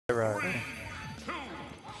Right.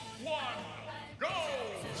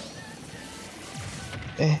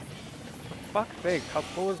 Eh. For fuck's sake, how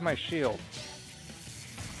full is my shield?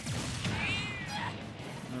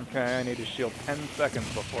 Okay, I need to shield 10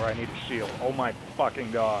 seconds before I need a shield. Oh my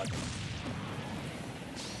fucking god.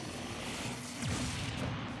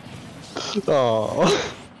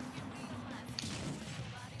 Oh.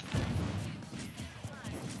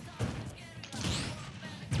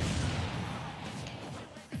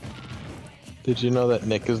 Did you know that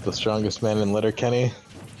Nick is the strongest man in Letterkenny?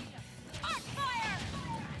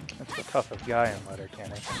 That's the toughest guy in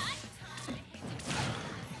Letterkenny.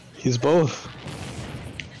 He's both.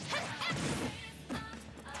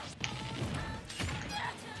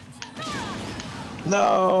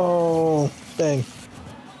 No! Dang.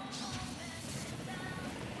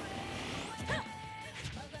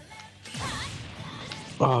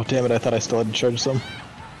 Oh, damn it, I thought I still had to charge some.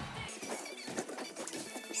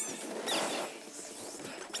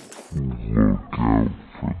 Look out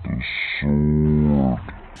for the sword.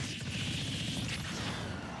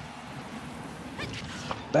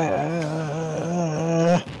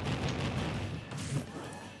 Ah.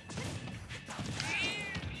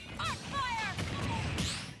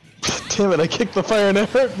 Damn it, I kicked the fire and it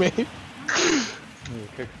hurt me. You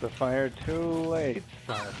kicked the fire too late,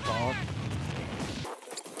 Fireball.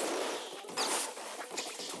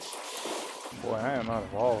 Boy, I am out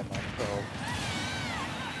of all of myself.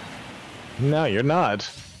 No, you're not.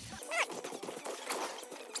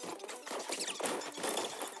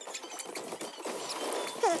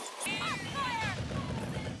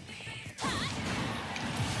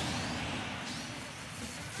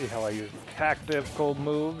 See how I use tactical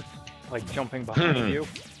moves? Like jumping behind you?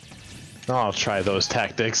 I'll try those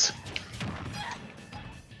tactics.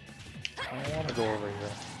 I don't want to go over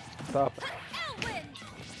here. Stop it.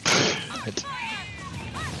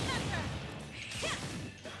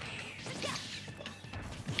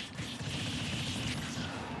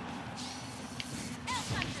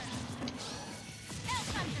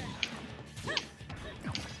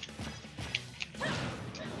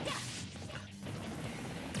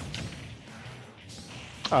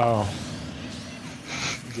 Oh.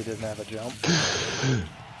 You didn't have a jump?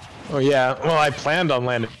 Oh yeah, well I planned on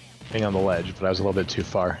landing on the ledge, but I was a little bit too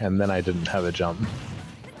far, and then I didn't have a jump.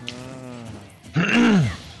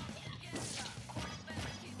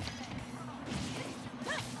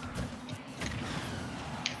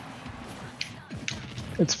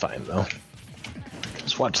 It's fine though.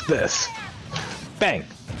 Just watch this. Bang!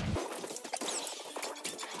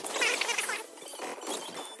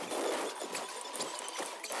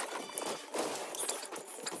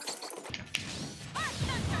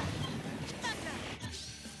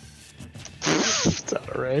 It's out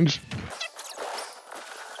of range.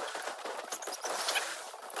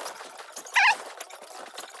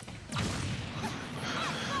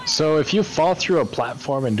 So if you fall through a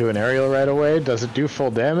platform and do an aerial right away, does it do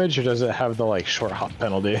full damage or does it have the like short hop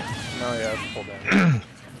penalty? No, yeah, it's full damage.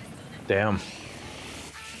 Damn.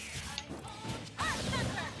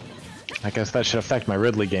 I guess that should affect my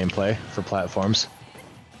Ridley gameplay for platforms.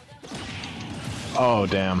 Oh,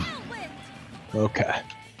 damn. Okay.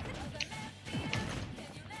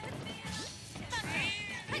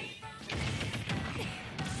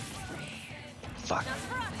 Fuck.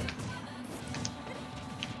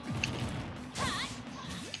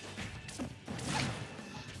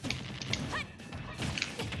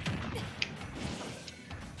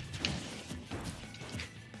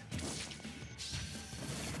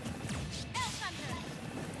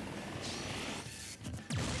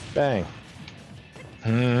 Bang.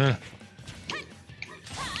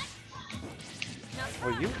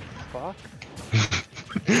 Will you fuck?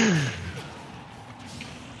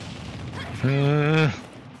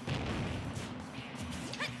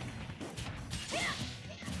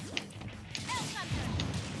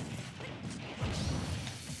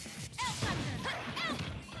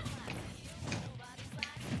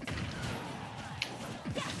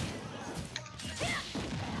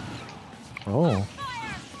 Oh.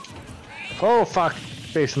 Oh, fuck.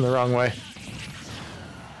 Facing the wrong way.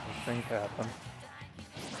 Things happen.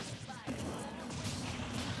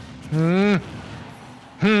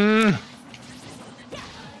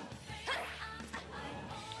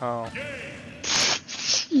 Oh.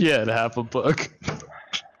 Yeah, half a book.